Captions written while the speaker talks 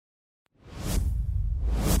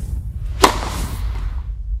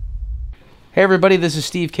Hey everybody, this is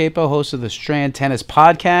Steve Capo, host of the Strand Tennis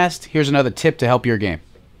Podcast. Here's another tip to help your game.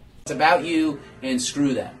 It's about you and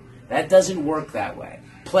screw them. That doesn't work that way.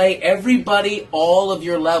 Play everybody, all of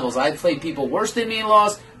your levels. I've played people worse than me and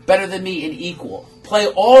lost, better than me and equal. Play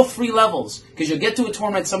all three levels, because you'll get to a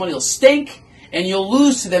tournament, someone will stink, and you'll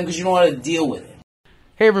lose to them because you don't know how to deal with it.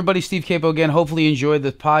 Hey everybody, Steve Capo again. Hopefully you enjoyed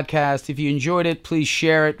the podcast. If you enjoyed it, please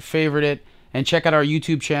share it, favorite it, and check out our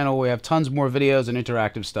YouTube channel where we have tons more videos and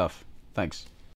interactive stuff. Thanks.